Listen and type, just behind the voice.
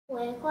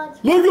Look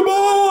at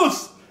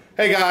this!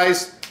 Hey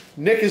guys,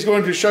 Nick is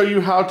going to show you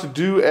how to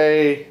do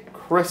a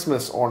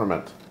Christmas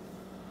ornament.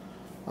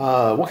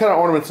 What kind of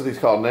ornaments are these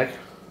called, Nick?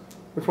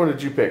 Which one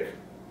did you pick?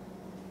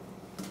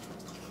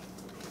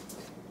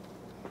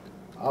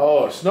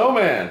 Oh, a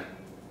snowman.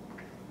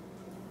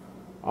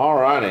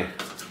 Alrighty.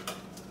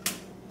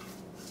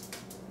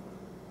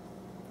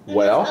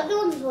 Well,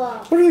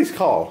 what are these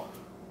called?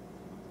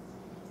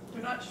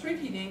 They're not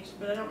shrinky dinks,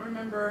 but I don't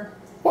remember.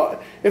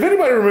 Well, if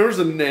anybody remembers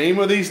the name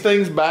of these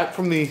things back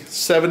from the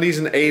 70s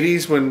and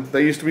 80s when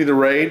they used to be the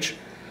rage,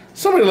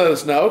 somebody let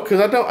us know, because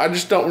I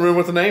just don't remember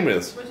what the name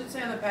is. What did it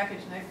say on the package,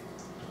 Nick?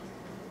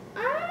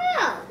 I don't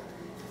know.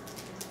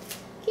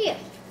 Here.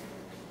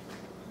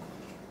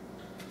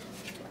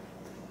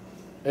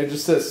 It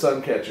just says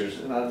sun catchers,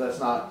 and that's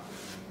not,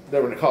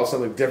 they were called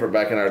something different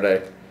back in our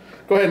day.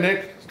 Go ahead,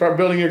 Nick, start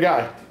building your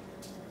guy.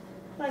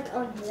 Like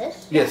on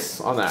this?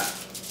 Yes, on that.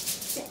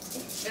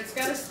 It's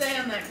got to stay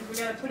on that because we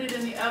got to put it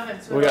in the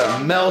oven. So We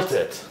gotta melt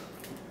it.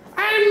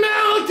 I'm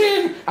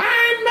melting!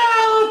 I'm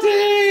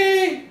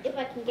melting! If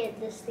I can get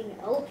this thing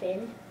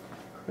open.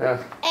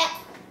 Yeah.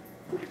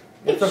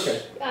 It's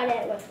okay. Got it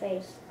at my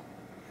face.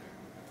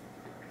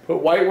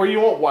 Put white where you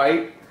want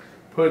white.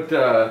 Put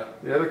the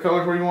other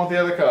colors where you want the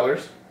other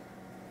colors.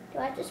 Do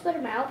I have to spread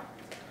them out?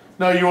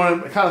 No, you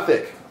want it kind of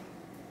thick.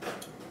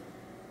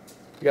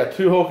 You got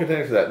 2 whole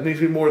containers of that. It needs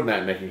to be more than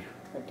that, Nikki.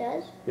 It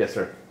does? Yes,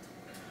 sir.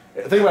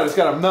 Think about it, it's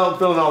got to melt,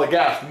 fill in all the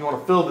gas. You want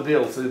to fill the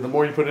deal, so the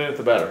more you put in it,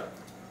 the better.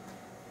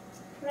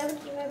 You got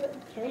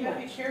to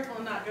be careful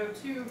and not go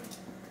too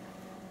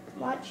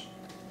much.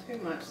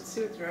 Let's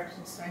see what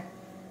directions say.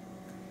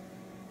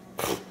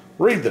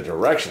 Read the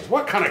directions.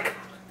 What kind of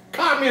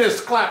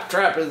communist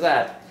claptrap is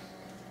that?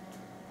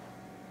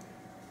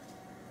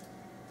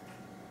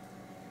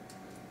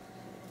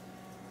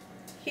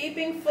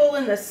 Keeping full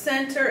in the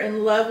center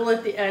and level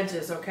at the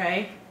edges,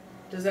 okay?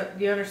 Do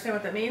you understand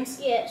what that means?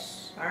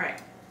 Yes. All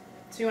right.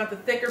 So you want the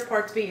thicker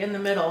part to be in the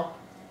middle,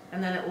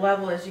 and then it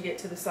level as you get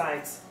to the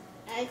sides.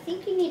 I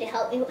think you need to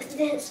help me with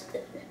this.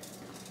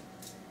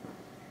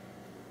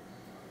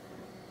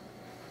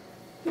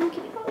 Can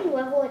you help me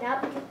level it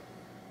out?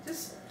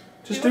 Just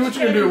do what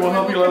you're going to do. We'll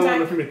help you level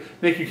it if you need.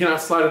 Nick, you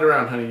cannot slide it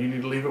around, honey. You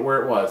need to leave it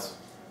where it was.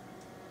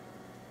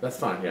 That's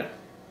fine, yeah.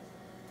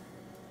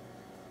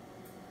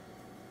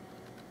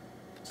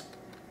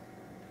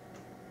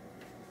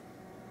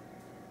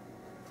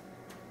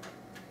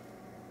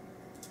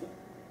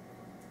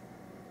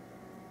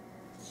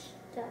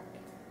 Stuck.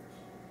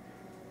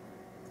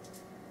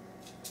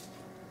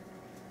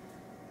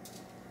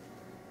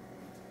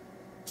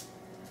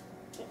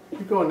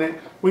 Keep going, Nick.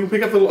 We can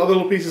pick up the other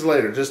little pieces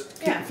later. Just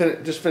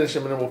finish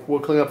them, and then we'll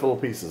clean up the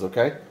little pieces,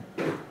 okay?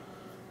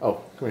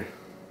 Oh, come here.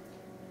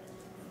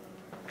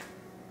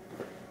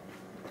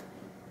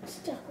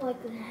 Stuck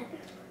like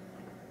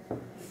that.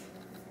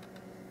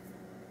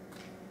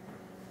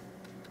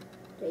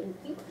 Thank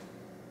you.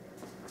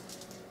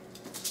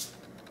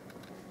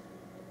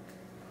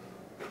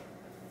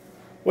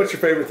 What's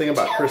your favorite thing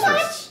about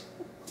Christmas?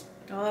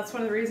 Oh, that's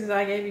one of the reasons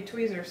I gave you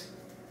tweezers.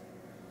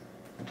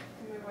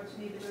 Move what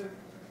you need to move.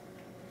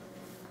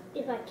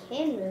 If I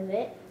can move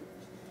it.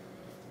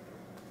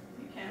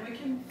 You can. We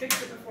can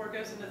fix it before it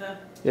goes into the...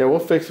 Yeah, we'll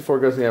fix it before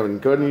it goes in the oven.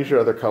 Go ahead and use your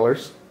other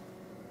colors.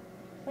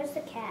 Where's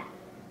the cat?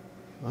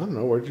 I don't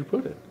know. Where'd you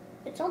put it?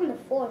 It's on the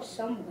floor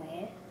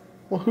somewhere.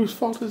 Well, whose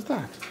fault is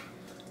that?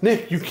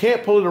 Nick, you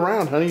can't pull it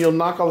around, honey. You'll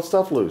knock all the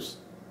stuff loose.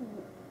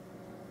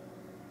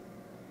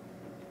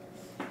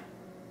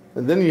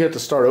 And then you have to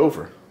start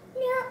over.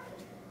 Yeah.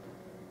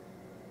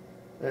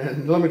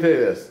 And let me tell you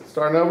this.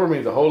 Starting over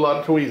means a whole lot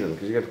of tweezing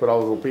because you have to put all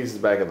the little pieces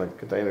back in the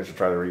containers to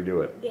try to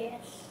redo it.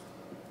 Yes.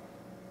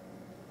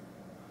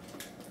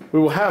 We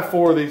will have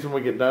 4 of these when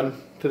we get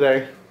done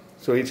today.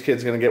 So each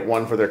kid's going to get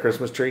one for their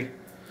Christmas tree.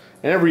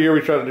 And every year we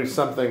try to do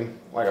something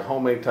like a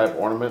homemade type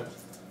ornament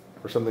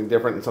or something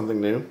different and something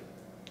new.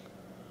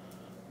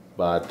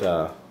 But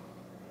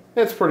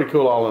it's pretty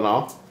cool all in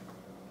all.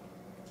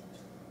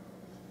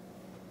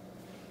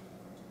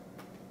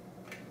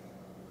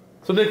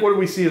 So Nick, what did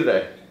we see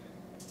today?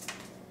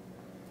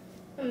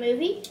 A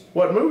movie?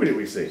 What movie did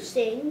we see?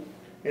 Sing.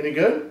 Any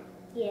good?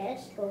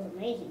 Yes, it was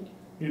amazing.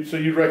 So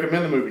you'd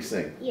recommend the movie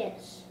Sing?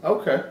 Yes.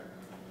 Okay.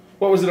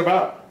 What was it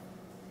about?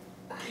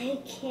 I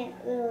can't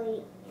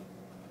really...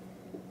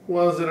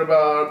 Was it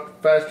about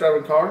fast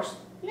driving cars?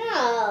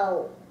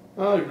 No.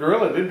 Oh, the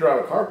gorilla did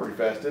drive a car pretty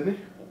fast, didn't he?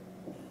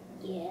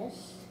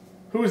 Yes.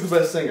 Who was the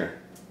best singer?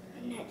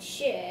 I'm not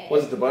sure.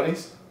 Was it the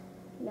bunnies?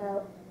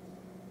 No.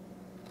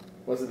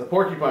 Was it the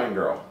porcupine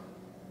girl?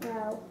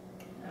 No.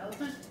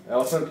 Elephant?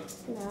 Elephant?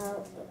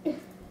 No.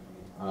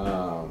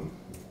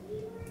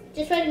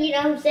 Just letting you know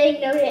I'm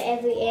saying no to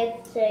every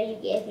answer you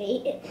give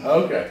me.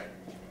 Okay.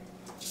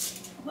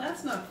 Well,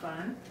 that's not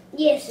fun.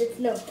 Yes, it's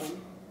no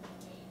fun.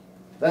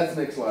 That's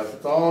Nick's life.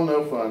 It's all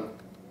no fun.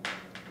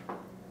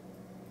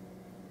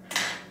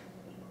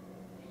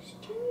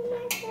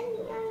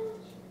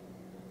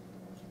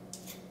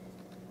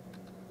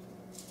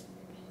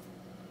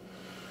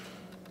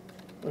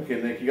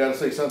 Okay, Nick, you got gotta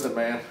say something,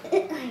 man. I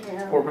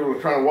know. Poor people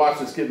are trying to watch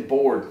this getting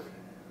bored.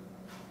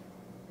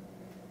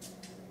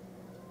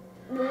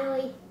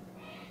 Really?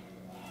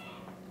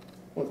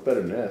 What's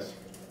better than this?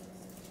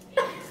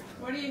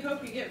 What do you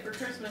hope you get for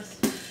Christmas?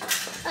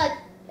 I'm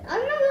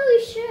not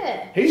really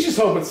sure. He's just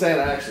hoping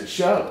Santa actually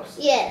shows.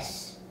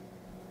 Yes.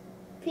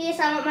 P.S.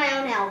 I want my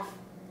own elf.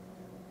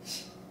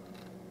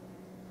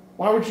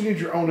 Why would you need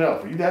your own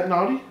elf? Are you that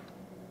naughty?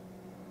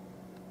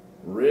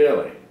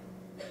 Really?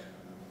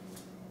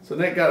 So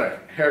Nick got a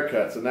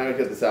haircut, so now he's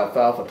got this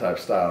alfalfa type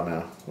style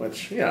now,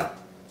 which, yeah,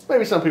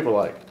 maybe some people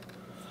like.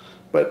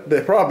 But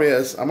the problem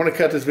is, I'm going to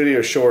cut this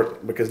video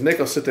short because Nick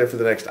will sit there for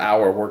the next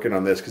hour working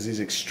on this because he's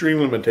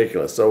extremely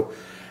meticulous. So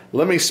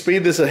let me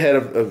speed this ahead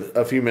of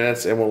a few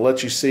minutes and we'll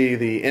let you see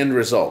the end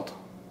result.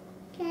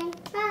 Okay,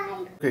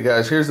 bye. Okay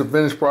guys, here's the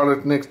finished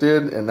product Nick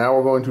did, and now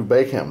we're going to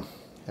bake him.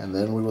 And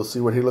then we will see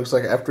what he looks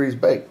like after he's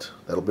baked.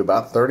 That'll be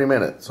about 30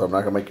 minutes, so I'm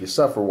not going to make you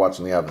suffer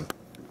watching the oven.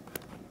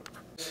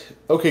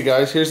 Okay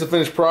guys, here's the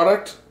finished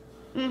product.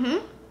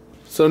 Mm-hmm.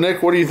 So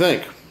Nick, what do you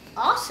think?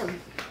 Awesome.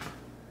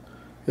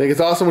 You think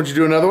it's awesome? Would you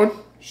do another one?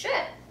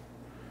 Sure.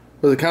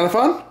 Was it kind of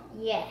fun?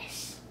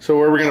 Yes. So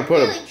where are we going to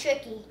put him? Really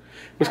tricky.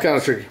 What's kind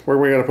of tricky? Where are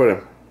we going to put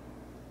him?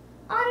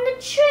 On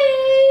the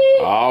tree.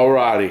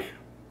 Alrighty.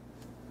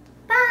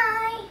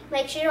 Bye.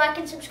 Make sure to like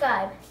and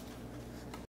subscribe.